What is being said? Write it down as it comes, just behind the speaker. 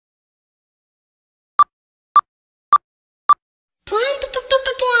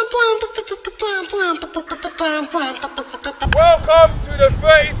Welcome to the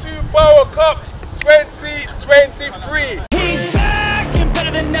 32 Borough Cup 2023. He's back and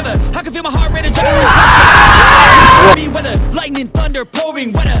better than ever. I can feel my heart rate adrenaline. Weather, lightning, thunder,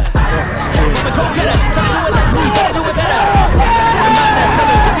 pouring weather. I'm a go-getter, try to do it like me, better do it better. I'm not that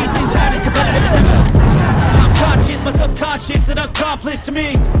clever, but these things sound as competitive as ever. I'm conscious, my subconscious, an accomplice to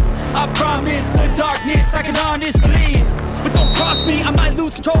me. I promise the darkness, I can honest believe. But don't cross me, I might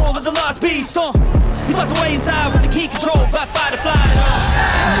lose control of the lost beast. He's locked away inside with the key control by fight or flight.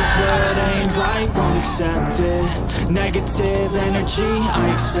 And this world ain't right, won't accept it. Negative energy, I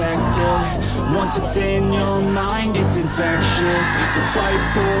expect it. Once it's in your mind, it's infectious. So fight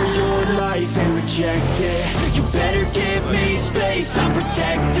for your life and reject it. You better give me space, I'm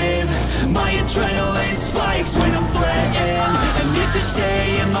protective. My adrenaline spikes when I'm threatened. And if you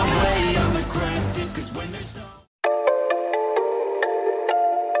stay in my way, I'm aggressive. Cause when there's no...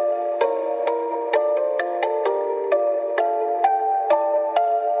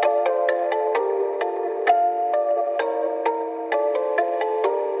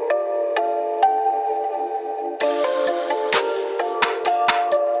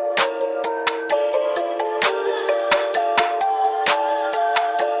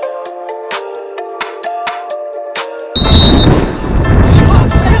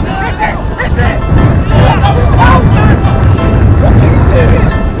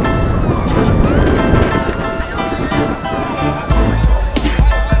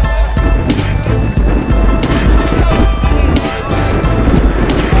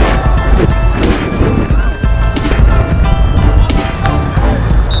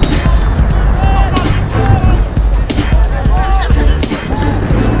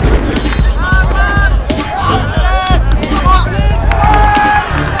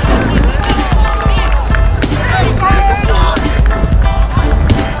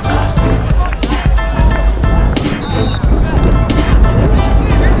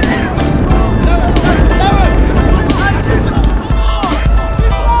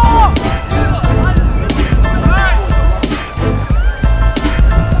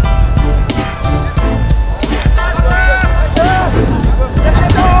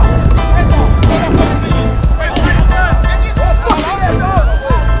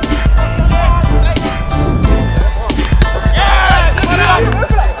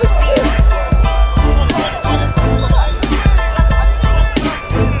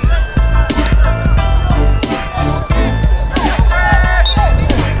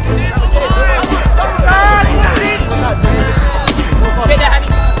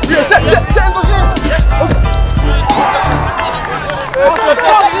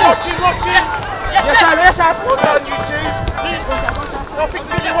 Well done, you two. Nothing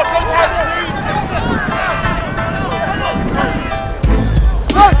to do, watch those hands, please.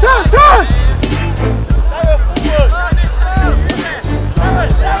 Turn!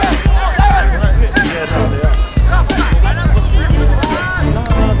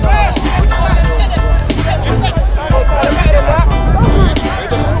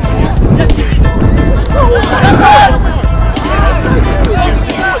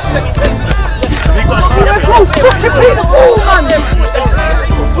 Fucking beat the ball, man!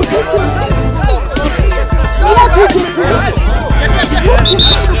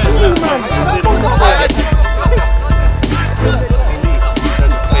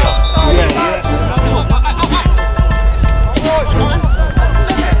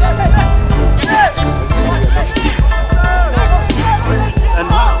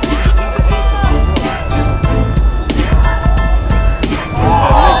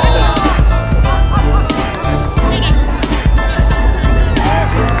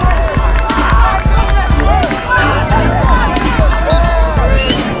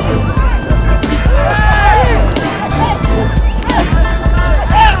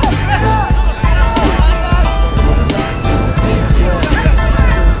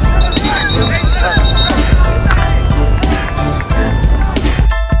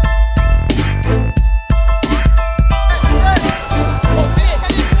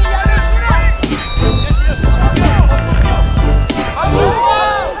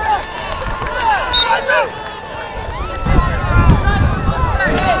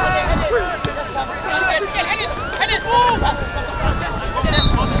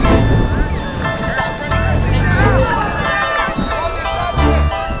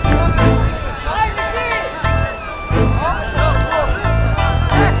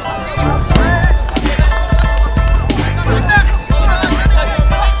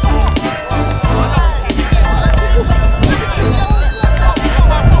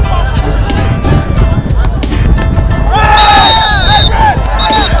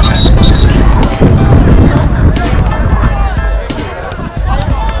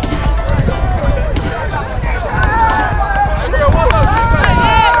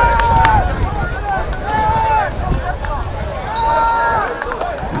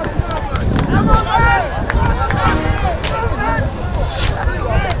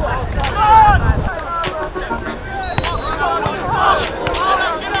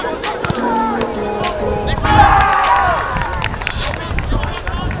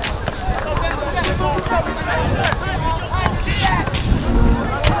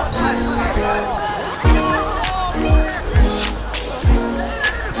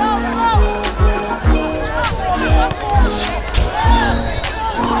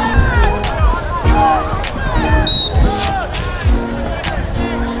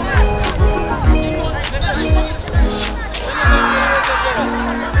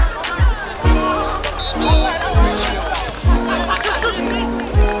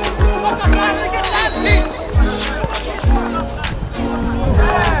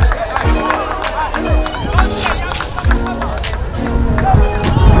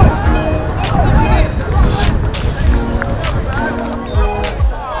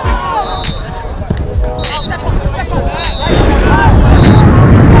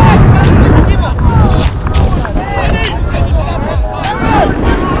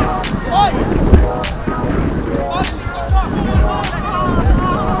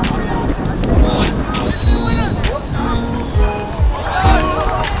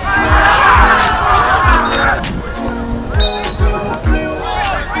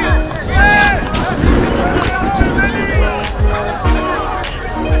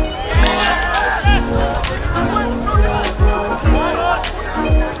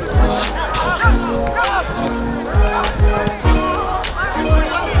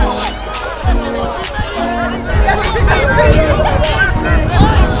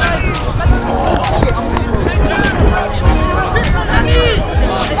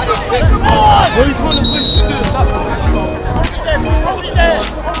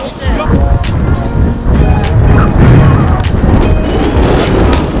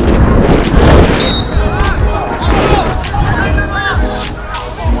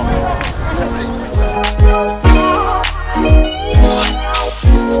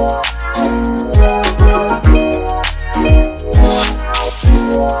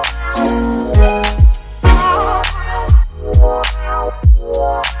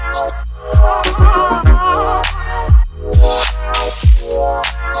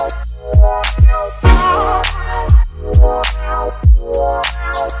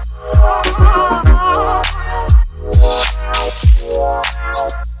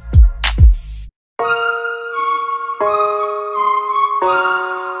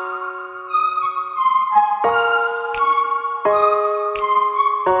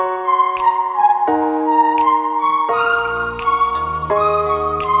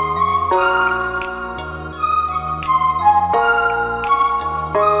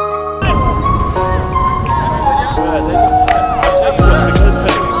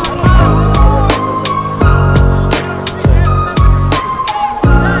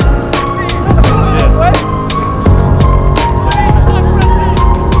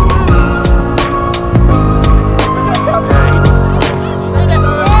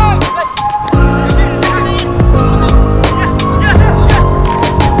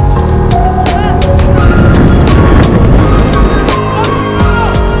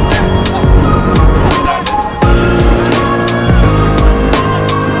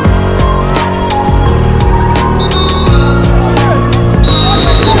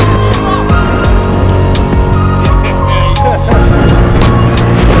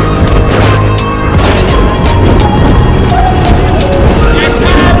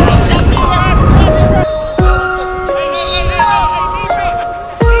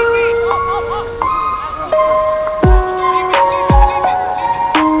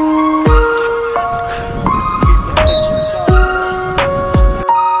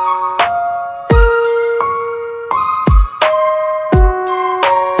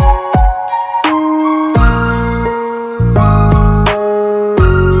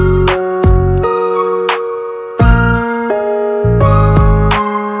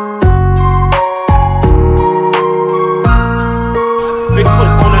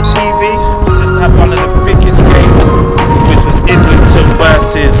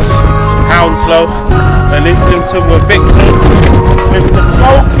 versus Hounslow, and Islington were victors, with the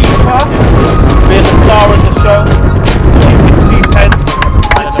goalkeeper being the star of the show, keeping 2 pence.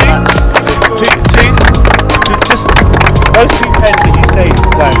 Just those 2 pence that you saved,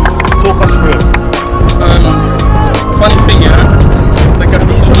 like, talk us through it. Funny thing, yeah, the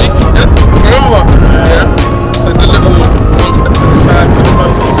gaffer told me, yeah, remember what? Yeah, so the little one step to the side, put the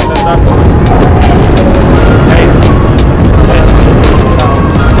person in and that one. Okay.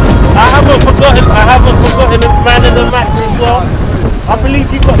 I haven't forgotten the man of the match as well. I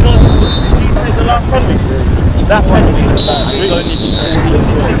believe you got the, did you take the last penalty? That penalty.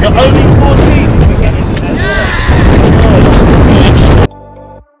 You're only 14.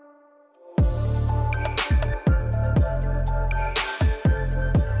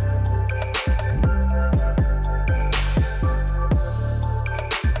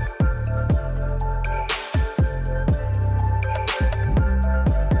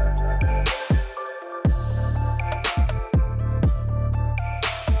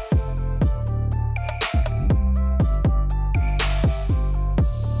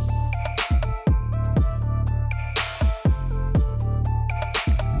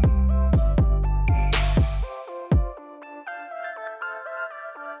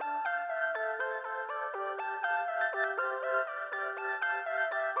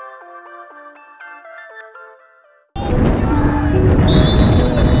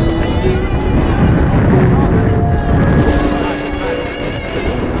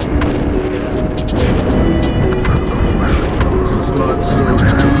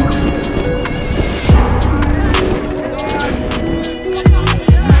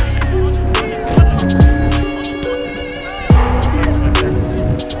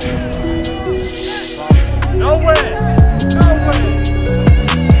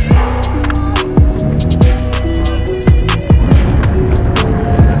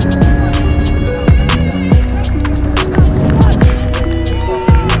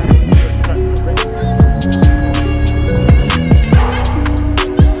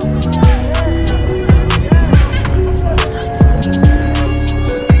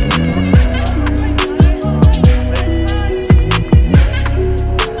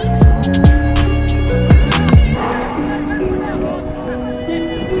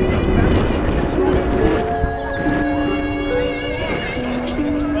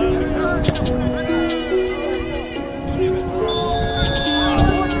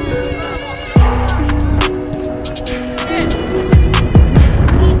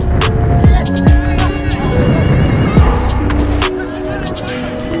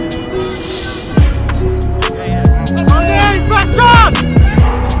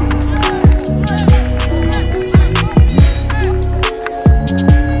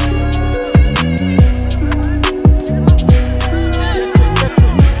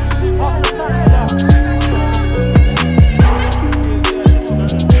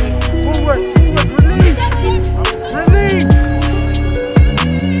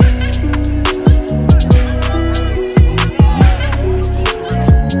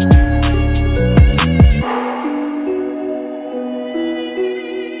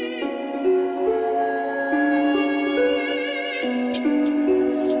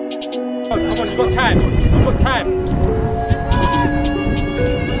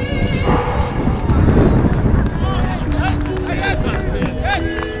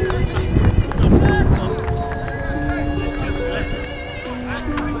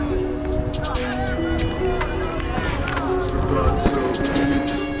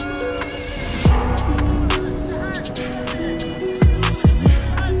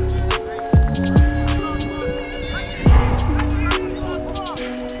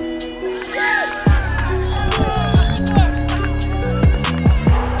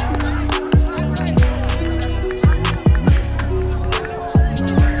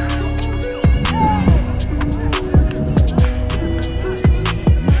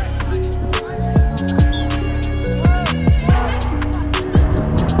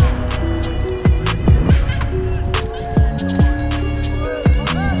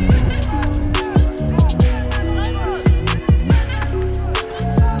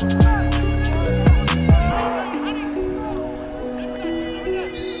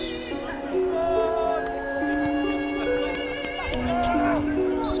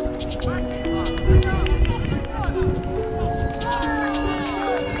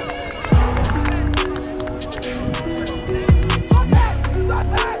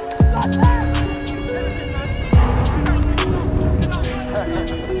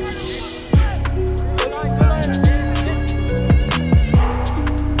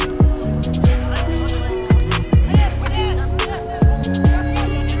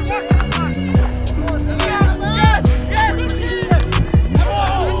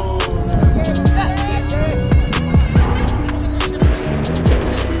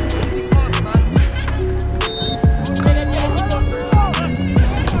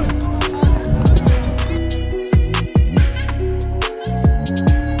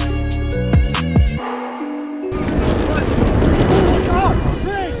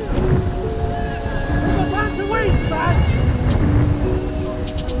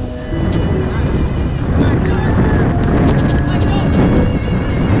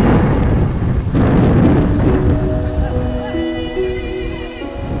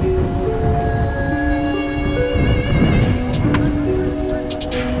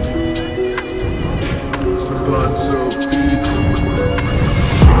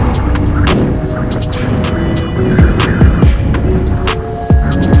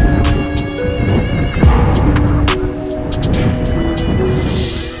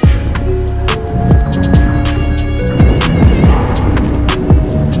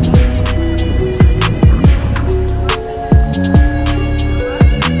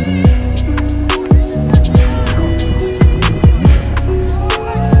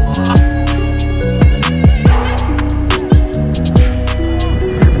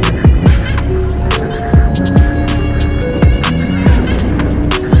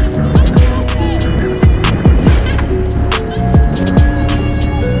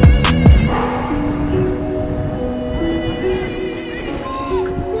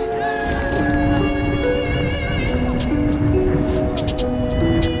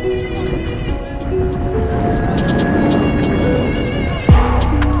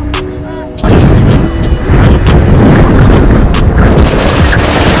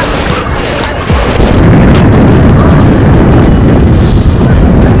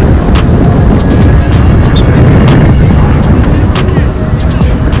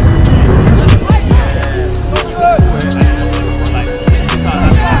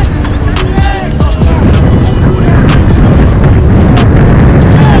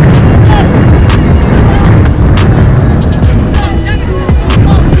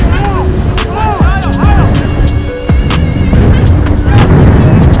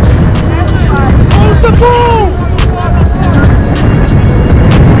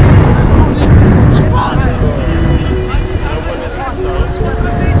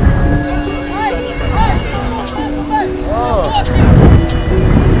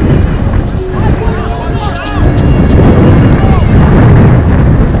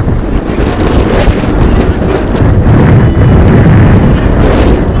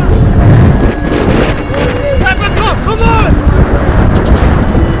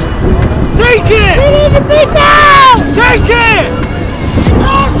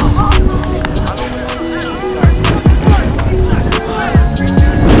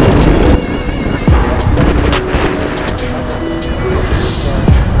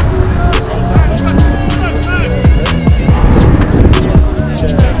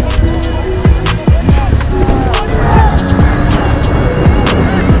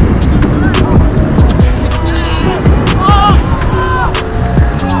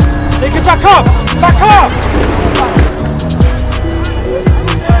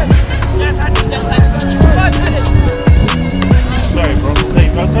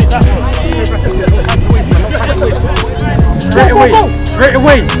 Straight away. Straight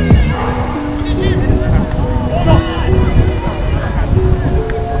away.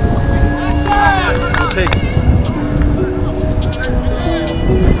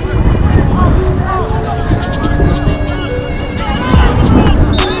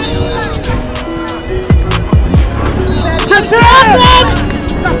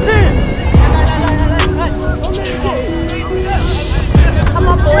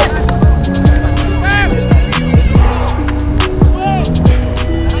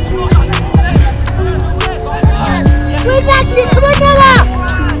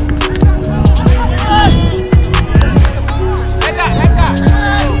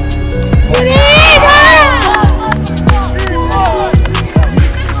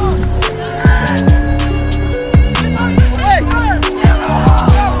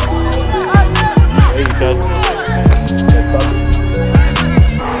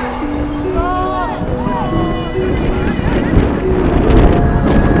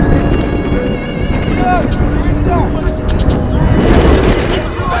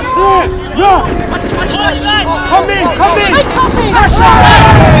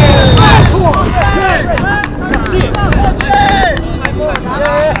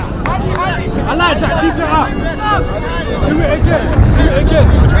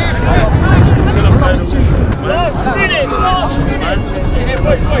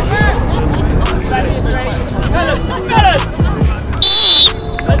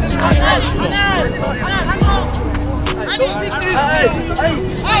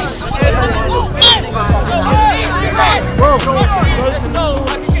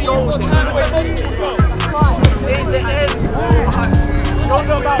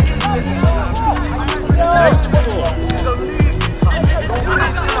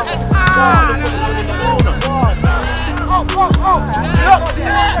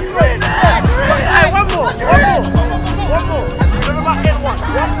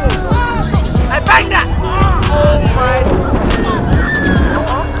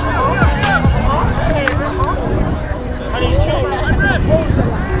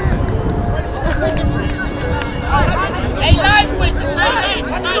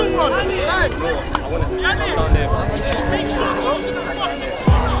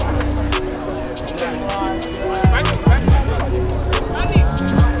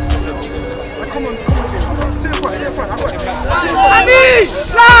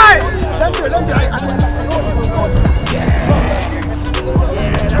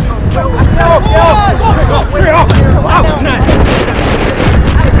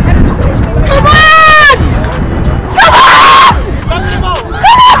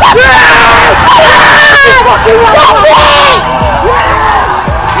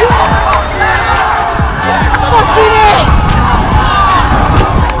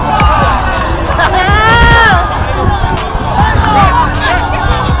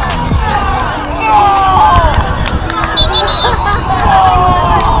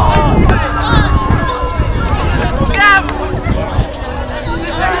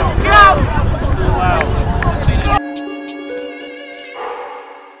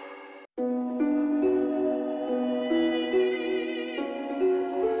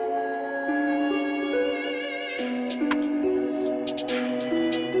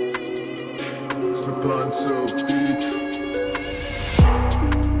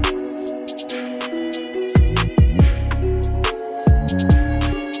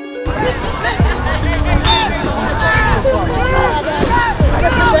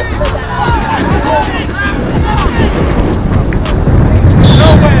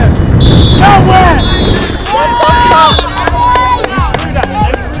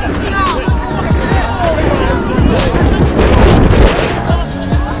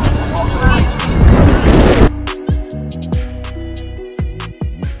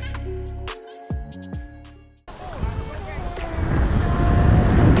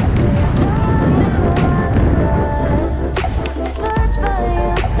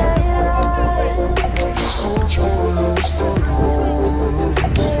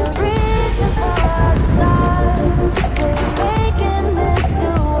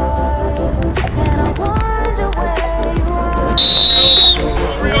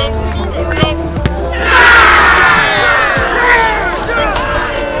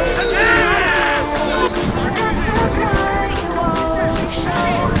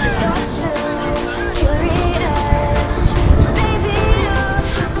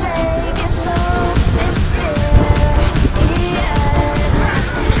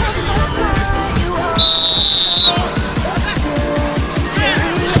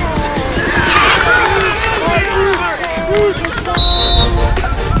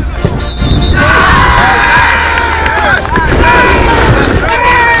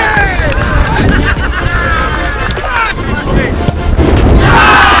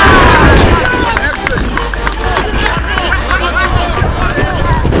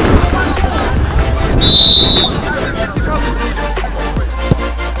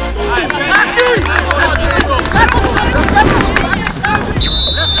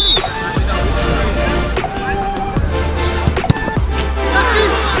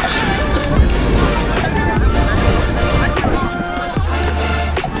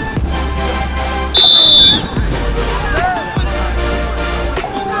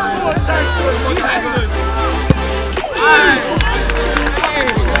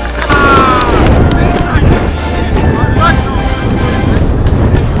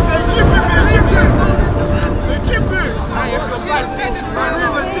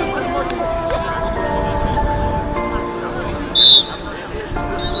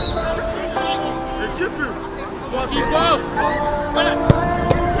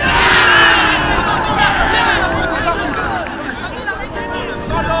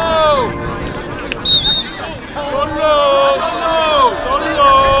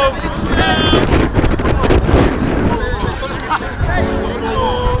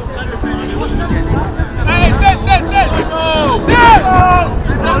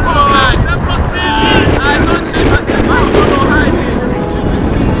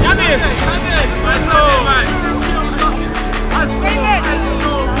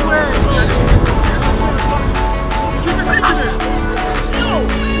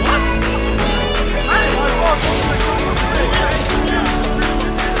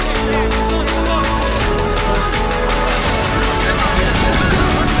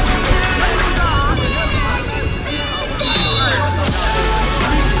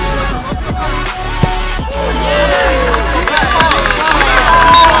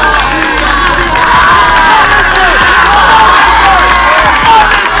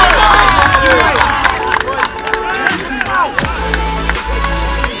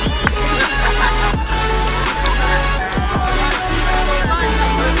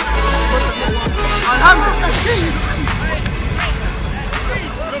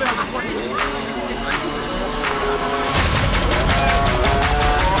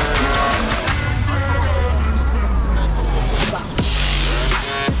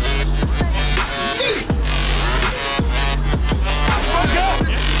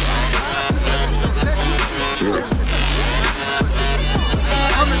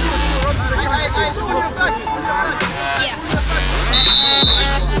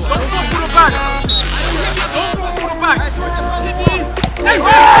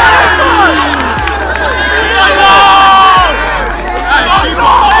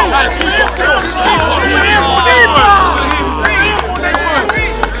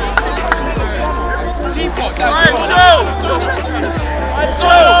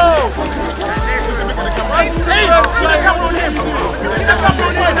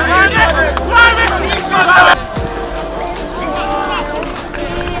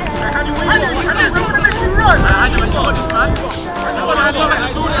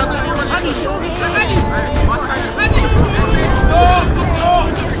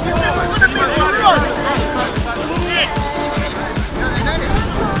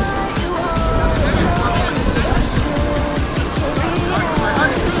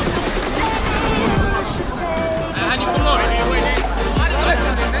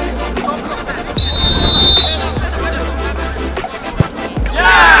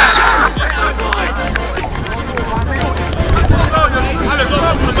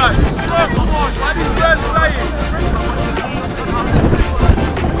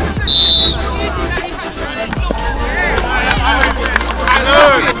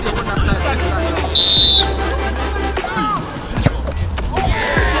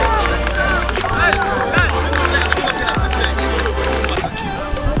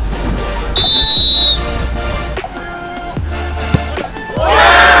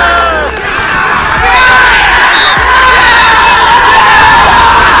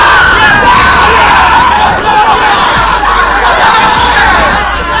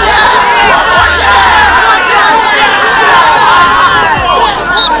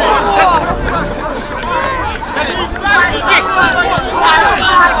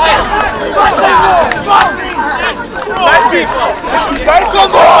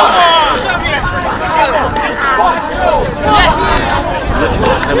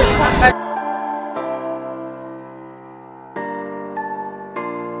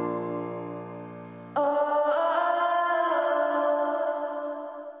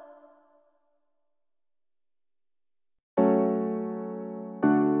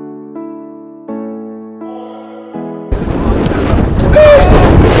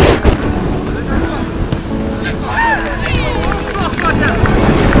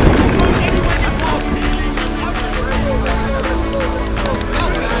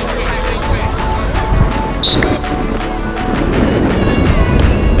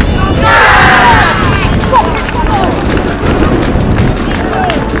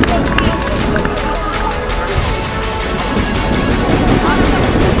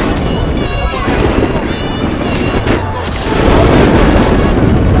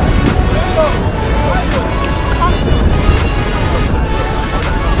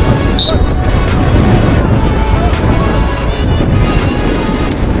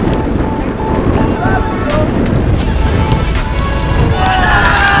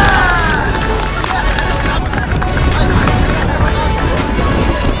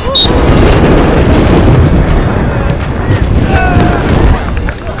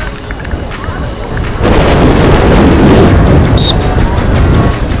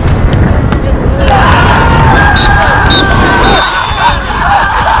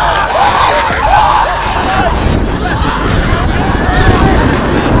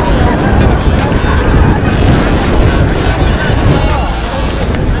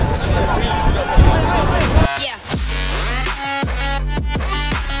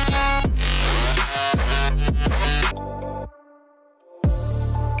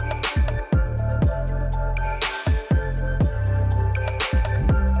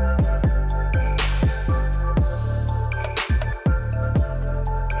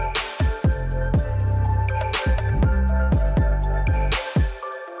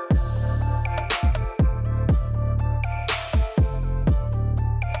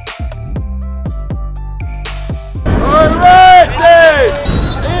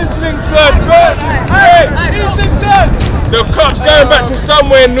 The cup's going back to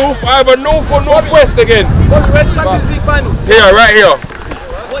somewhere north, either north or northwest again. West Champions League final. Here, right here.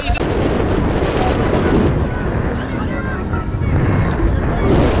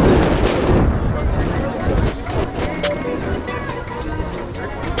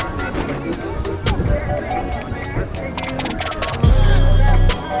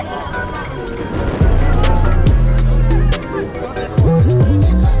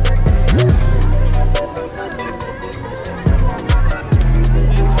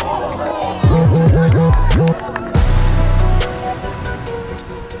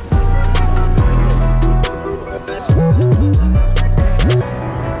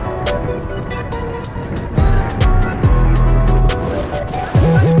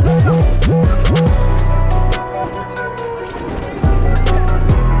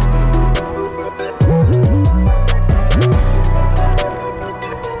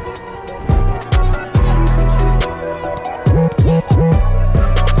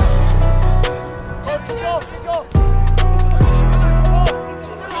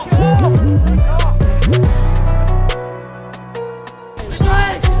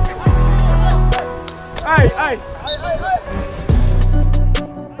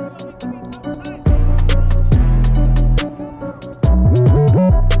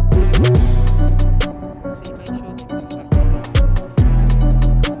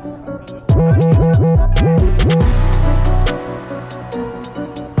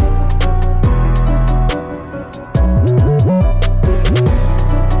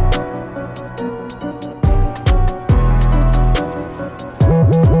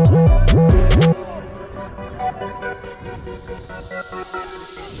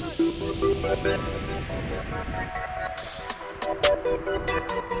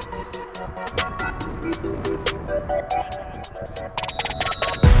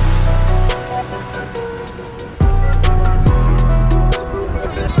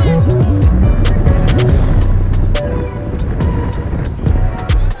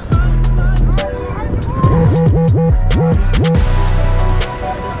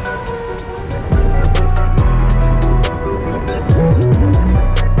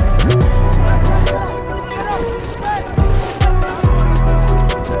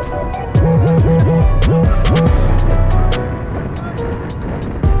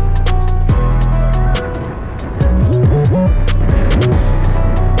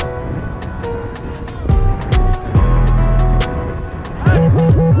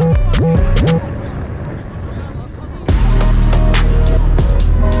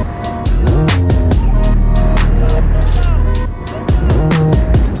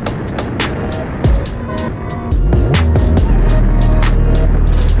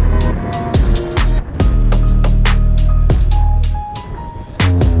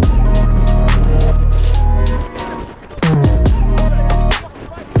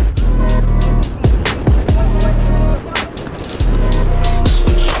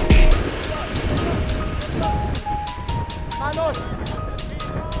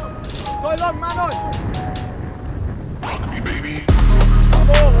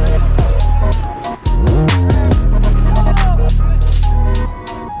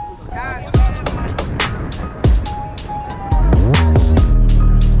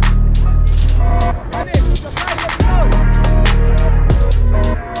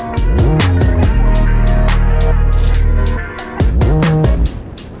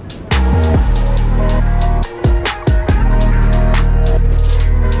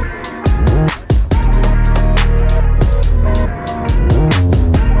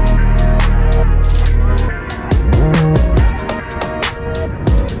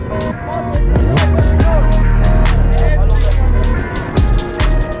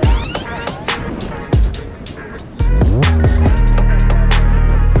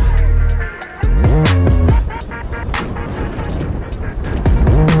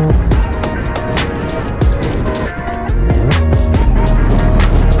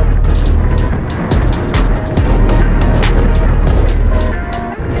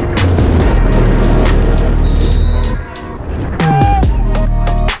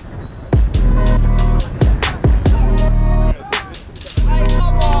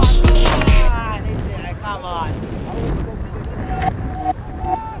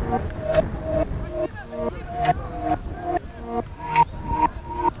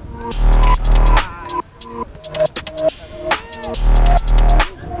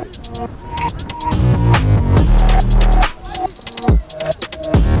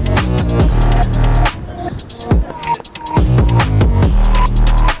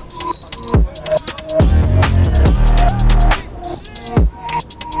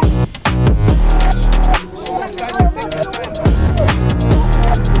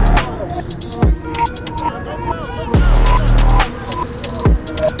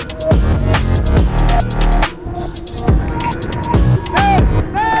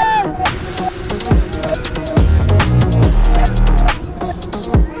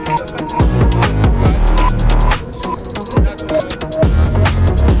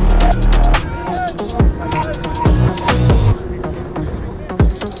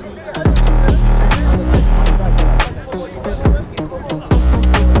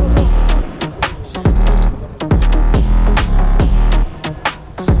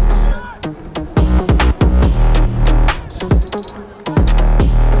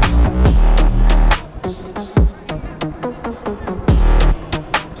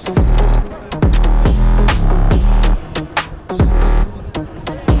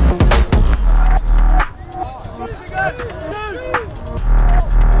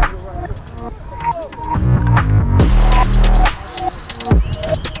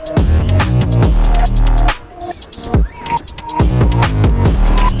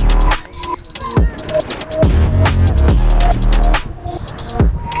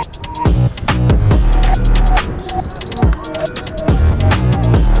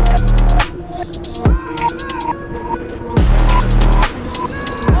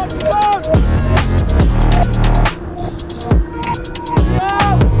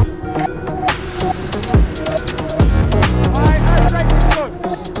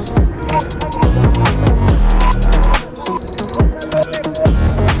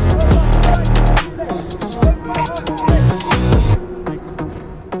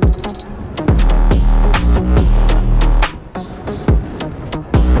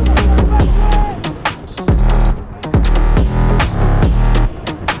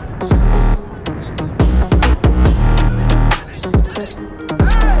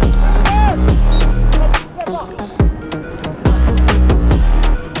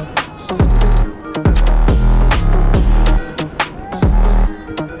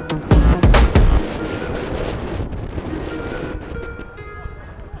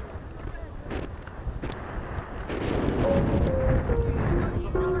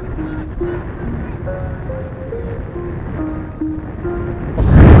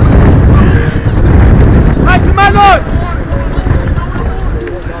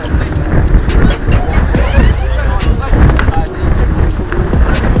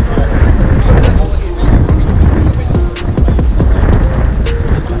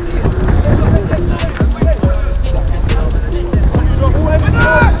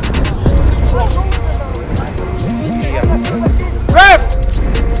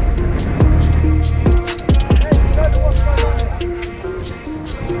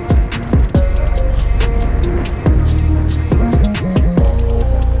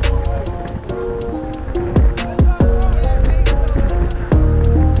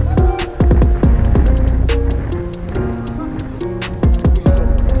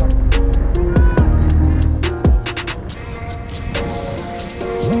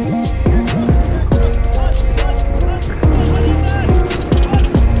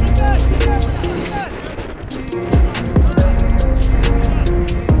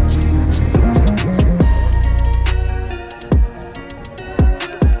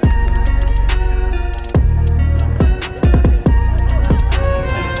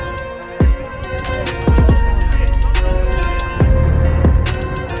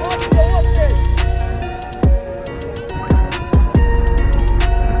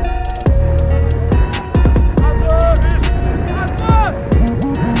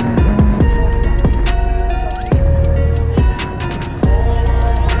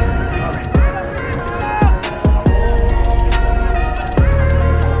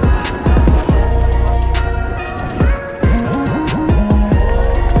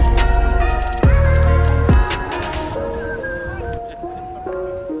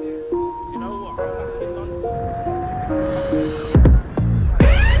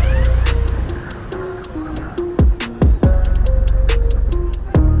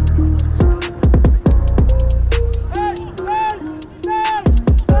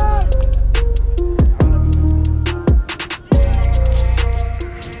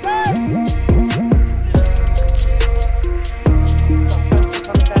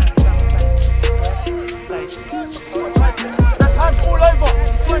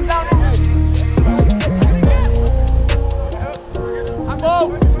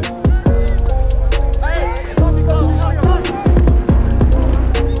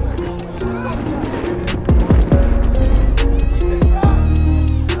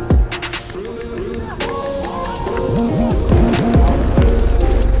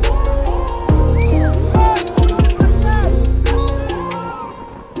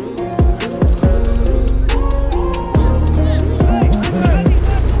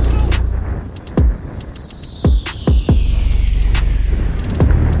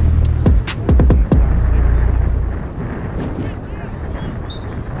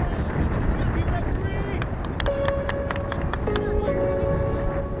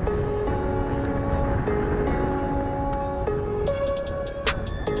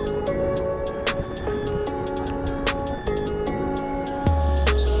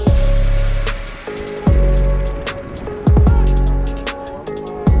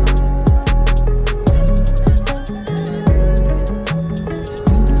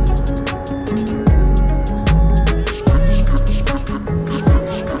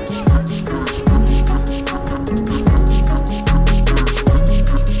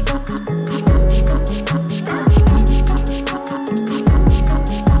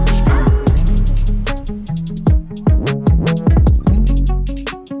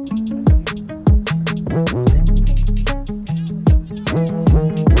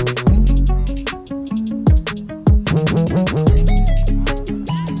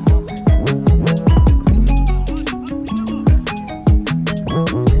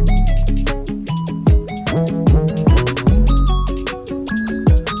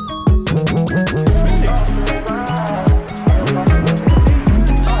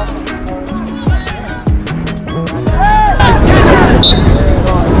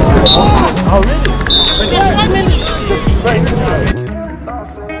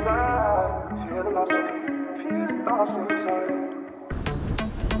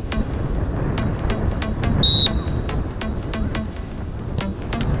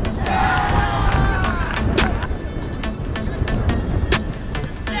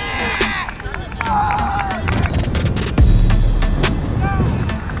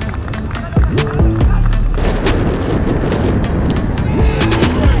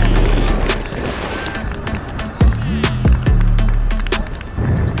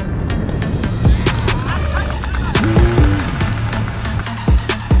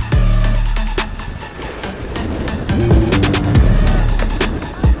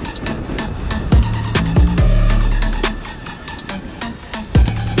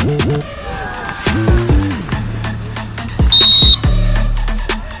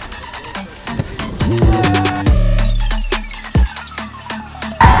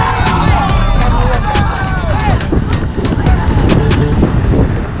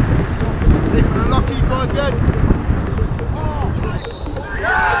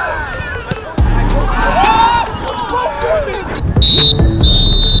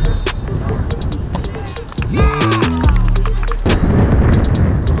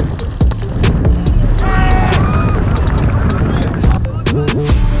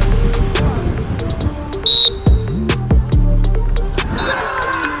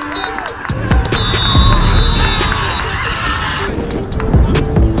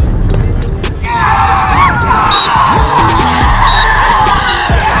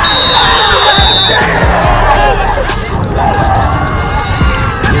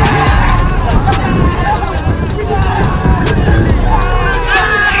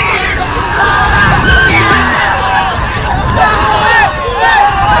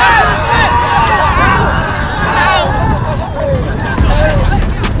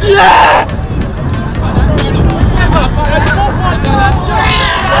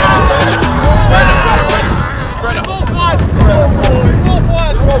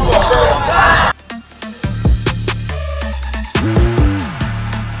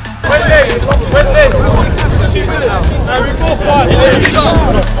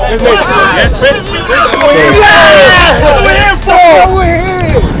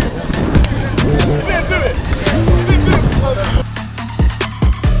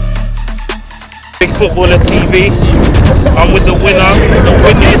 Big Footballer TV. I'm with the winner, the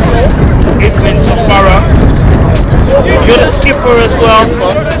winners, Islington Borough. You're the skipper as well,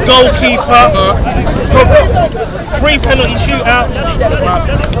 goalkeeper, 3 penalty shootouts.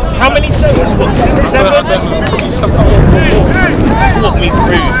 How many saves? What, 6, 7? Probably 7 Talk me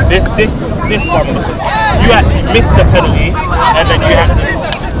through this one, because you actually missed the penalty and then you had to,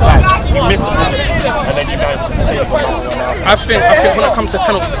 like, you missed the penalty and then you managed to save one. I think when it comes to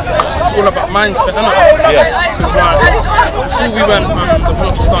penalties, it's all about mindset, isn't it? Yeah. So it's like, before we went, the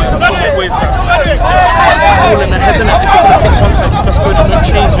penalty started, I told my boys that it's all in the head, innit? If you're going to pick one side, you just go and not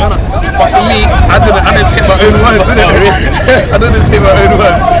change, innit? But for me, I didn't take my own words, innit? I didn't take my own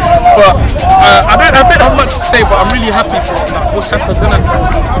words. But I don't have much to say, but I'm really happy for like, what's happened, innit?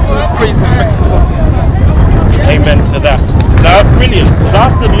 Praise and thanks to God. Amen to that. No, brilliant. Because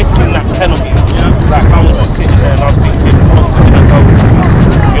after missing that penalty, like I was sitting there and I was thinking, what's going to go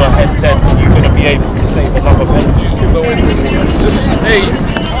through your head then? You're going to be able to save another penalty. It's just, hey,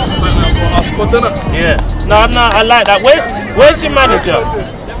 I scored, innit? Yeah. No, I like that. Where's your manager?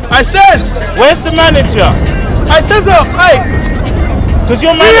 I said, Where's the manager? I said so, hey, Because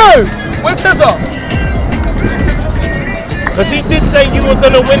your manager. where's Cesar? Because he did say you were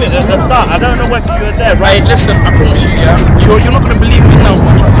going to win it at the start. I don't know whether you were there, right? Hey, listen, I promise you, yeah, you're not going to believe me now,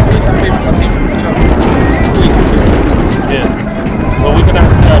 but I always have faith in my team for the challenge. Always have faith in my team. Yeah. Well, we're going to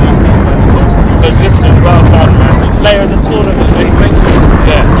have to turn up. But listen, well done, man. The player of the tournament. Hey, thank you.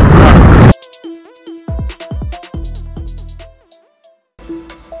 Yeah.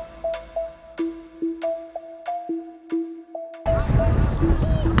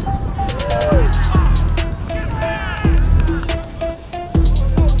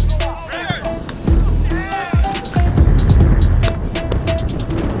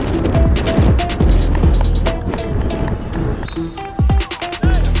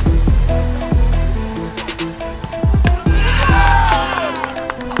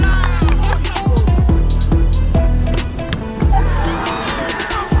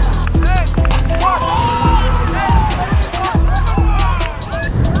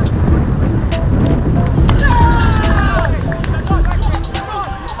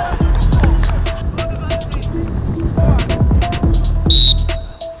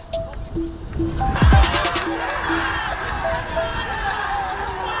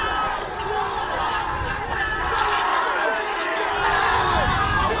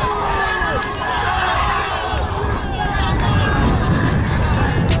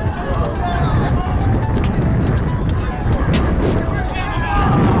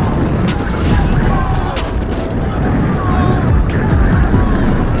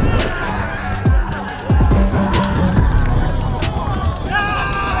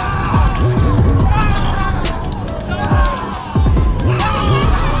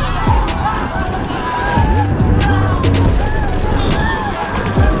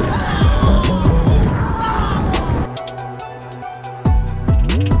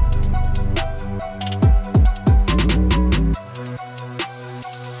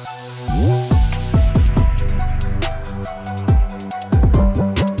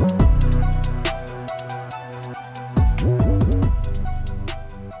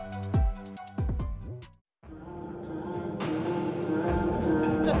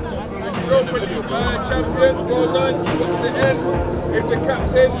 Europa League champions, well done, got to the end. If the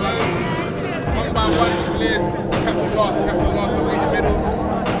captain has 1 by 1 cleared, the captain last will win the medals.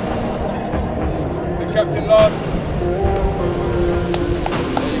 The captain last.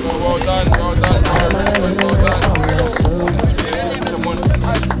 There you go, well done, well done, Richmond, well done.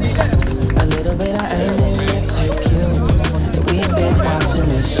 A little bit of aim and execute. We've been watching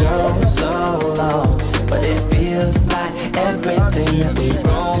this show so long, but it feels like everything that we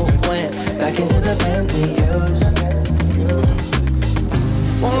wrote went back into the pen we used.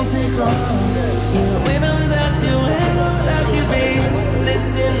 Won't take long. You're a winner without you, without you, babe. So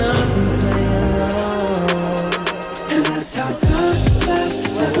listen up and play along. And that's how time flies,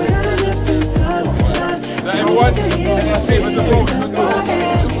 like we're at a different time. Everyone, can I see with the boat? Go!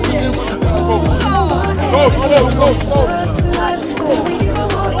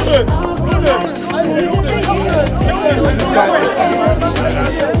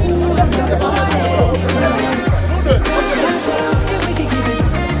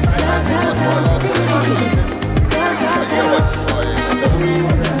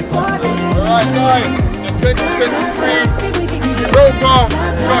 Alright guys, the 2023 Europa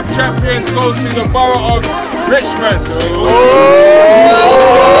Cup champions go to the Borough of Richmond.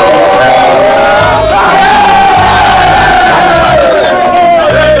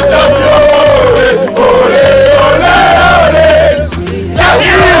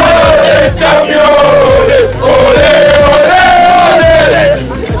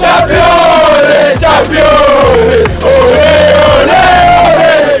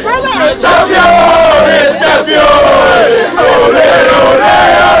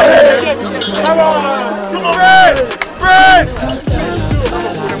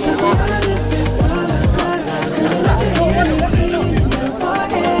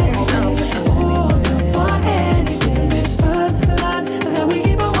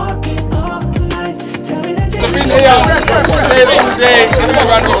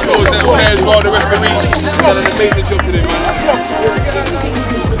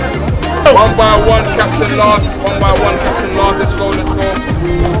 One by one, captain last. One by one, captain last. Let's go, let's go.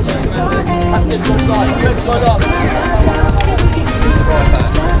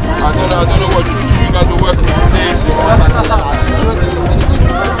 I don't know what juju you guys are working with today.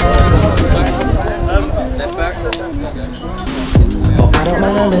 Left back. I don't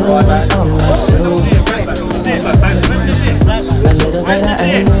mind a little bit on my suit. A little bit of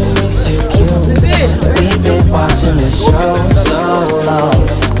anger makes you cute. We've been watching this show so long,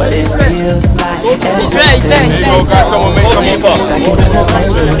 but it feels like He's ready, he's there. There you go, guys. Come on, mate. Come on.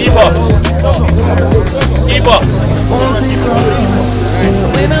 Keep up. Keep up. Keep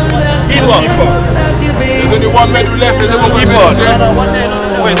up. There's only one medal left. There's never keep on.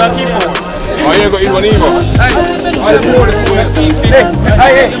 Wait, not keep on. Oh, you ain't got either one either.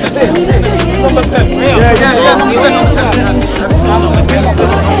 Hey, Number 10. Yeah, number 10, number 10.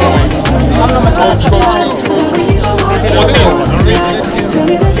 Coach. 14.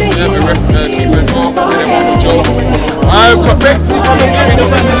 Yeah, we ref keeper as well. And then one more Joe. Bex, come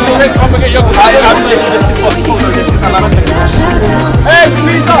and get your Hey,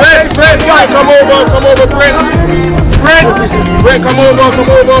 squeeze up. Brent, come over, Brent. Brent, come over.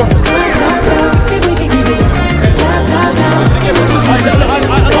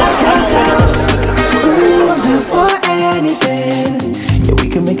 for anything. Yeah, we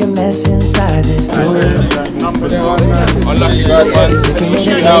can make a mess inside this pool. Unlucky guys, man.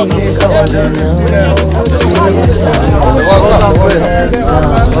 Shooting out.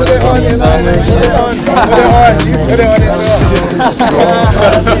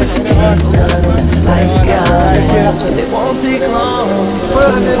 It won't take long.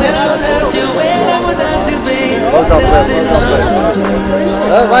 Without you, without you, babe.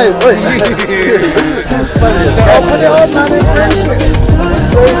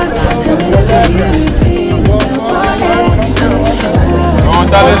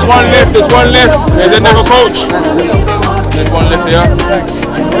 There's one left. There's another coach. There's one left here.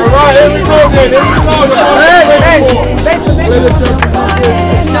 Alright, here we go then.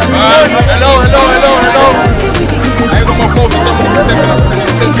 Hello. I ain't got my phone for someone to send this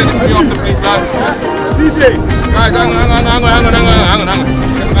to me after, please, man. Guys, hang on.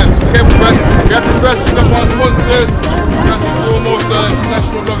 Okay, first, we have to first pick up our sponsors. First and foremost, the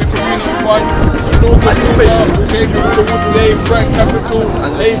National Vlogging Community Fund, Local Twitter, okay, Lane, Frank Capital,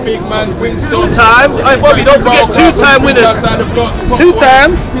 Lane Big Man, Winston. 2 times. Hey, Bobby, don't forget 2-time winners.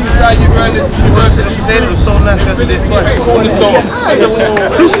 2-time. Teesside University. Said it was so nice to do it twice. Cornerstone.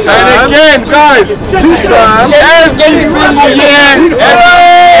 And again, guys, 2 times. Every single year,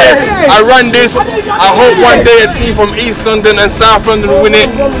 I run this. I hope one day a team from East London and South London will win it.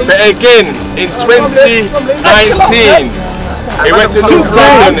 But again, in 2019, it went to North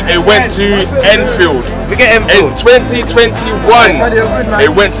London, it went to Enfield. In 2021,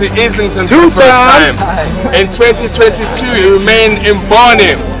 it went to Islington for the first time. In 2022, it remained in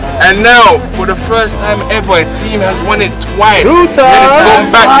Barnet. And now, for the first time ever, a team has won it twice. 2 times. And it's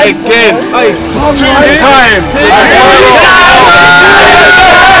gone back again. 2 times.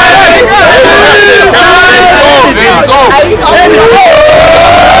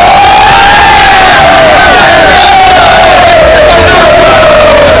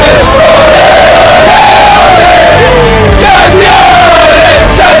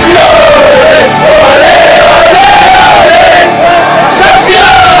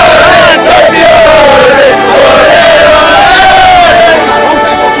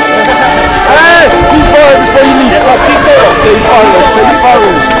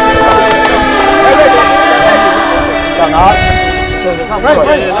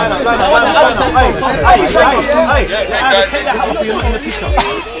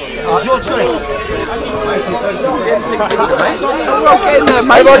 Your choice.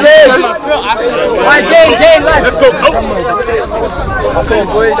 Right, game, lads. Let's go.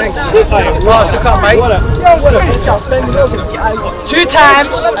 Two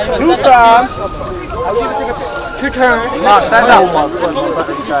times. Two turns. Stand up.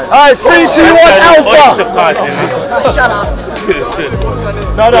 Alright, 3, 2, 1, Alpha. Shut up.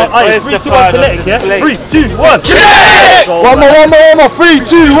 No, alright, 3, 2, 1, connect, yeah? 3, 2, 1, connect! One more, 3,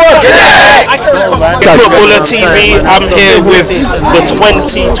 2, 1, connect! Footballer TV, I'm here with the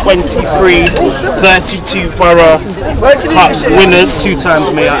 2023 32 Borough Cup winners. 2 times,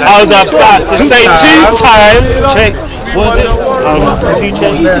 mate. I was about to say 2 times. Check. What was it? 2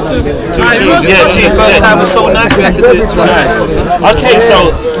 chains? 2 chains. Yeah, 2. First time was so nice, we had to do it twice. Okay, so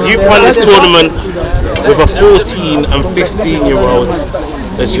you won this tournament with a 14 and 15-year-old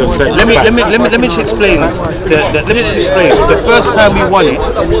as your centre back. Let me just explain. The first time we won it,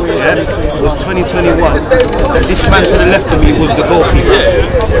 was 2021. This man to the left of me was the goalkeeper.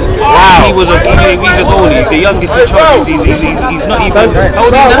 Wow. He's a goalie. He's the youngest in charge. He's not even. How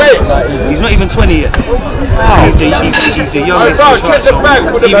old is he now? He's not even 20 yet. He's the youngest in charge. So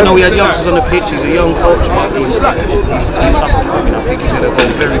even though we had youngsters on the pitch, he's a young coach, but he's up and coming. I think he's going to go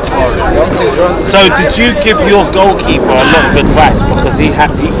very far. So did you give your goalkeeper a lot of advice, because he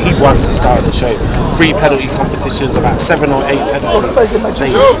was the star of the show? 3 penalty competitions, about 7 or 8 penalty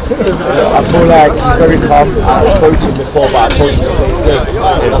saves. I feel like he's very calm. I spoke to him before, but I told him to play his game.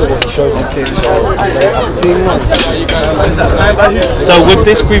 That's what he showed me. So with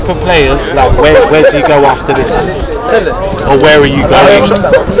this group of players, like where do you go after this? Or where are you going?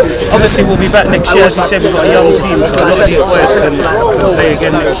 Obviously we'll be back next year. As we said, we've got a young team, so a lot of these boys can play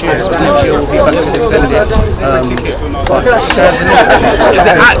again next year. So next year we'll be back to defend it. But sky's the limit. If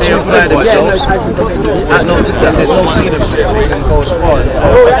they apply themselves, there's no ceiling. They can go as far.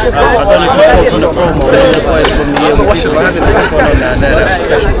 I don't know if you saw from the promo, all the boys from the year we've gone on down there, that's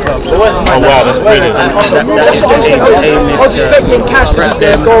professional clubs. Oh wow, that's brilliant. That is the aim is to prep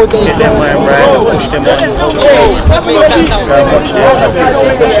them, get their mind right, and push them on. Go and watch them,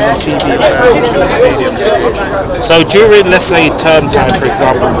 watch them on TV, watch them in stadiums. So during, let's say, term time, for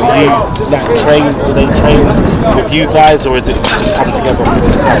example, do they train with you guys, or is it just come together for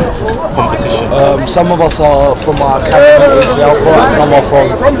this competition? Some of us are from our academy, and some are from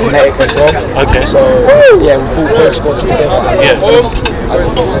Connecticut as well. Okay. So yeah, we pull both squads together. Yeah.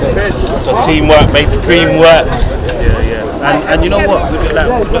 So teamwork made the dream work. Yeah. And you know what? The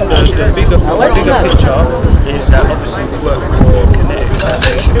bigger picture is that obviously we work for Connecticut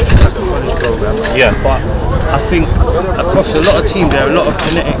Foundation, like a college program. Yeah. But I think across a lot of teams, there are a lot of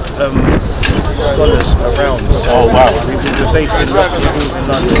Connecticut scholars around. So oh wow. We're based in lots of schools in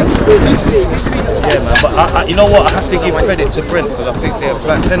London. So yeah, man. But I you know what? I have to give credit to Brent, because I think their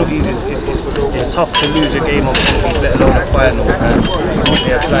penalties is tough to lose a game of penalties, let alone a final. And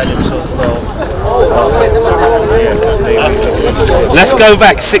they applied themselves well. Let's go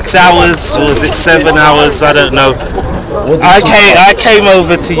back 6 hours, or was it 7 hours? I don't know. I came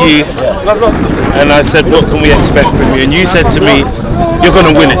over to you and I said, what can we expect from you? And you said to me, you're going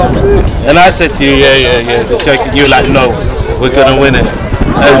to win it. And I said to you, yeah, joking. You were like, no, we're going to win it.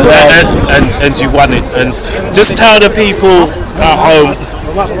 And you won it. And just tell the people at home,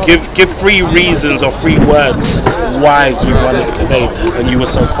 give 3 reasons or 3 words why you won it today and you were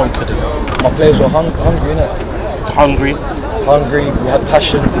so confident. My players were hungry, innit? Hungry, we had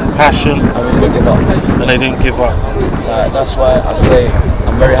passion, and we didn't give up. And they didn't give up. That's why I say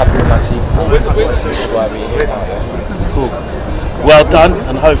I'm very happy with my team. This is why we're here now. Cool. Well done,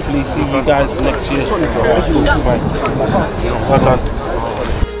 and hopefully see you guys next year. Bye. Well done.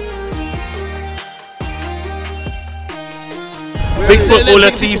 Big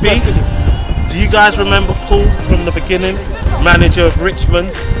Footballer TV. Do you guys remember Paul from the beginning? Manager of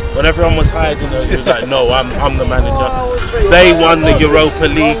Richmond. When everyone was hiding, he was like, no, I'm the manager. They won the Europa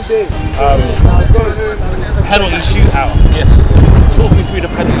League penalty shootout. Yes. Talk me through the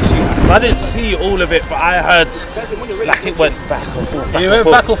penalty shootout. I didn't see all of it, but I heard like it went back and forth. It went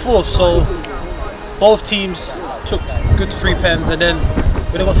back and forth, so both teams took good 3 pens, and then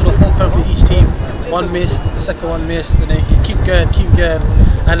when they got to the 4th pen for each team, one missed, the second one missed, and then you keep going,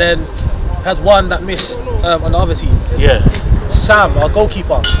 and then had one that missed on the other team. Yeah. Sam, our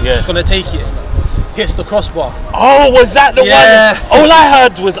goalkeeper, is gonna take it. Hits the crossbar. Oh, was that the one? All I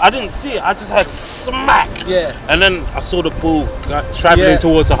heard was, I didn't see it, I just heard smack. Yeah. And then I saw the ball travelling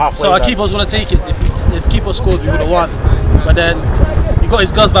towards the halfway. So our keeper was gonna take it. If keeper scored, we would have won. But then he got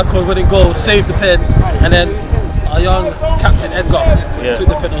his guns back on, wouldn't go, saved the pen, and then our young captain Edgar took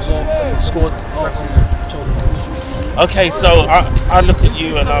the pen as well, scored. Okay, so I look at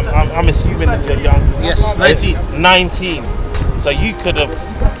you and I'm assuming that you're young. Yes, 19. 19. So you could have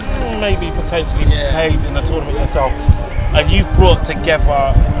maybe potentially played in the tournament yourself, and you've brought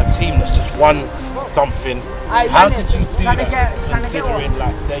together a team that's just won something. How did you do that, considering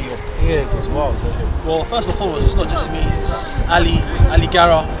like they're your peers as well? So. Well, first and foremost, it's not just me. It's Ali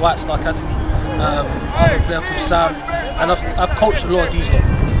Gara, White Star Academy. I have a player called Sam, and I've coached a lot of these lot.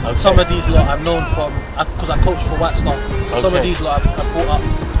 Okay. Some of these lot I've known from because I coached for White Star. So some of these lot I've brought up.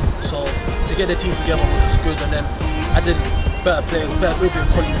 So to get the team together was just good, and then I did better players, better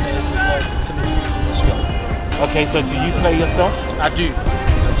quality players as well to make it as well. Okay, so do you play yourself? I do.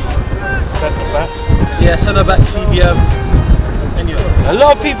 Centre back? Yeah, centre back, CDM. Anyway. A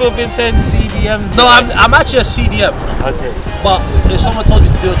lot of people have been saying CDM. No, I'm actually a CDM. Okay. But if someone told me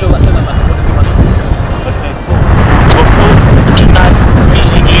to do a job at centre back, I want to do my job at centre back. Okay, cool. Well, cool. It's been nice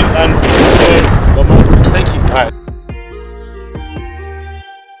meeting you and thank you. Alright.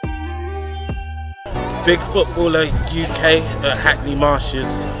 Big Footballer UK at Hackney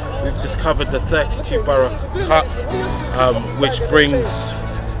Marshes. We've just covered the 32 Borough Cup, which brings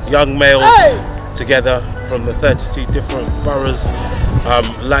young males together from the 32 different boroughs.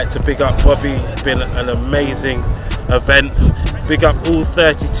 Like to big up Bobby, been an amazing event. Big up all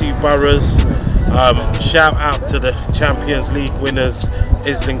 32 boroughs. Shout out to the Champions League winners,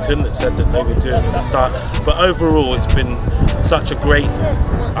 Islington, that said that they would do it at the start. But overall, it's been such a great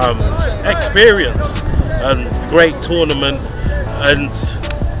experience and great tournament, and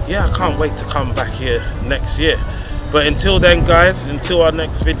yeah, I can't wait to come back here next year. But until then, guys, until our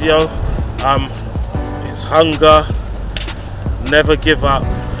next video, it's hunger, never give up,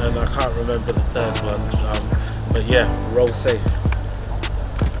 and I can't remember the third one. But yeah, roll safe.